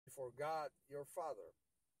before God your Father,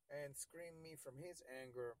 and screen me from his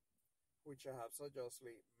anger, which I have so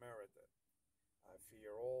justly merited. I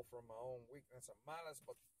fear all from my own weakness and malice,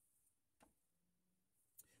 but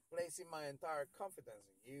placing my entire confidence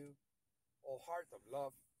in you, O heart of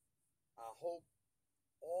love, I hope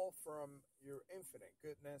all from your infinite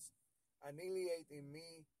goodness, annihilate in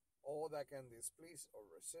me all that can displease or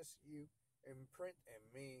resist you, imprint in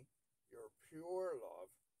me your pure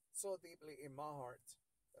love so deeply in my heart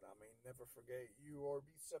that I may never forget you or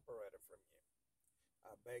be separated from you.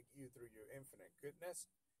 I beg you through your infinite goodness,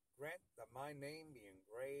 grant that my name be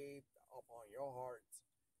engraved upon your hearts,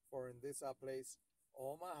 for in this I place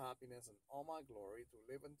all my happiness and all my glory to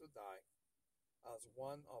live and to die as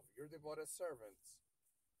one of your devoted servants.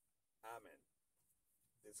 Amen.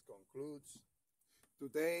 This concludes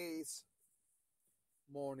today's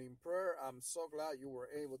morning prayer. I'm so glad you were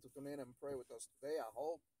able to tune in and pray with us today. I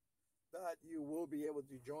hope that you will be able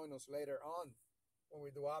to join us later on when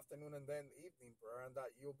we do afternoon and then evening prayer, and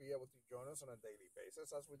that you'll be able to join us on a daily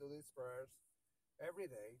basis as we do these prayers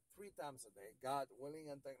every day, 3 times a day, God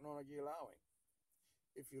willing and technology allowing.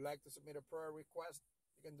 If you like to submit a prayer request,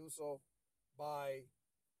 you can do so by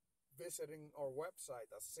visiting our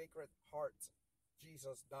website at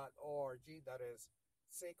sacredheartjesus.org. That is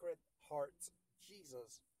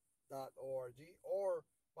sacredheartjesus.org, or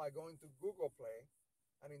by going to Google Play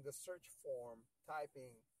and in the search form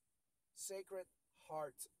typing Sacred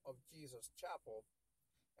Heart of Jesus Chapel.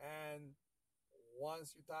 And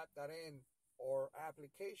once you type that in, our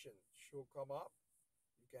application should come up.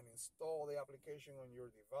 You can install the application on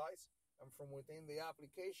your device, and from within the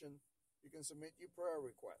application, you can submit your prayer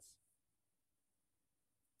requests.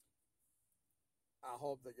 I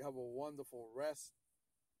hope that you have a wonderful rest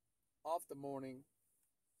of the morning,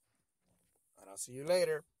 and I'll see you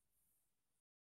later.